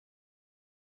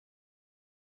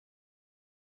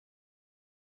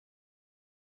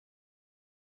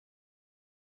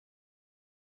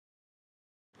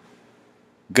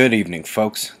Good evening,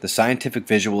 folks. The Scientific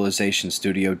Visualization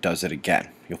Studio does it again.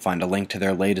 You'll find a link to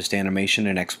their latest animation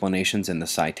and explanations in the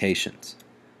citations.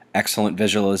 Excellent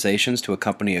visualizations to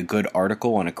accompany a good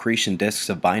article on accretion disks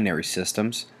of binary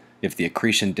systems. If the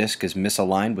accretion disk is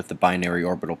misaligned with the binary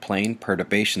orbital plane,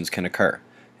 perturbations can occur.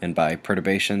 And by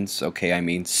perturbations, okay, I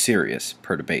mean serious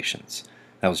perturbations.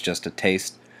 That was just a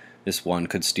taste. This one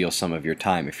could steal some of your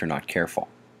time if you're not careful.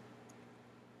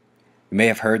 You may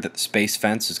have heard that the space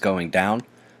fence is going down.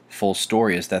 Full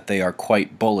story is that they are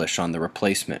quite bullish on the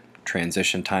replacement.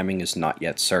 Transition timing is not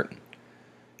yet certain.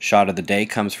 Shot of the day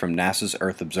comes from NASA's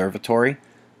Earth Observatory,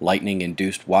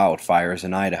 lightning-induced wildfires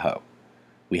in Idaho.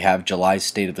 We have July's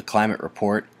State of the Climate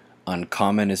report.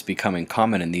 Uncommon is becoming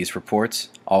common in these reports,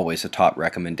 always a top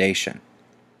recommendation.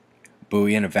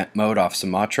 Buoy in event mode off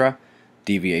Sumatra,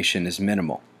 deviation is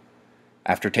minimal.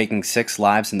 After taking 6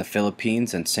 lives in the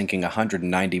Philippines and sinking a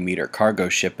 190-meter cargo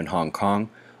ship in Hong Kong,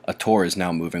 a tour is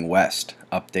now moving west.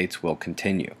 Updates will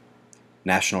continue.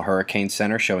 National Hurricane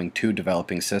Center showing 2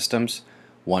 developing systems,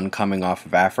 one coming off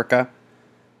of Africa,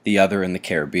 the other in the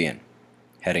Caribbean,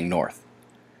 heading north.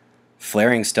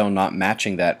 Flaring still not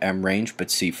matching that M range,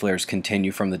 but C flares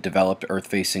continue from the developed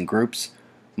Earth-facing groups.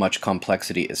 Much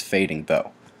complexity is fading,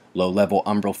 though. Low-level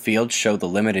umbral fields show the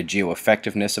limited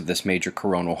geoeffectiveness of this major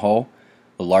coronal hole.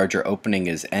 The larger opening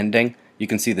is ending. You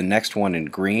can see the next one in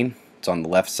green. It's on the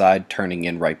left side, turning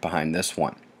in right behind this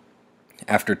one.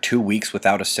 After 2 weeks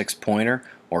without a 6-pointer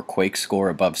or quake score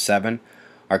above 7,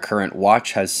 our current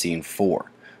watch has seen 4.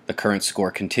 The current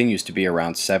score continues to be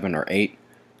around 7 or 8.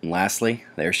 And lastly,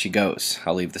 there she goes.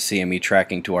 I'll leave the CME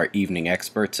tracking to our evening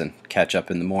experts and catch up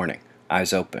in the morning.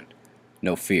 Eyes open.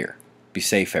 No fear. Be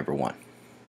safe, everyone.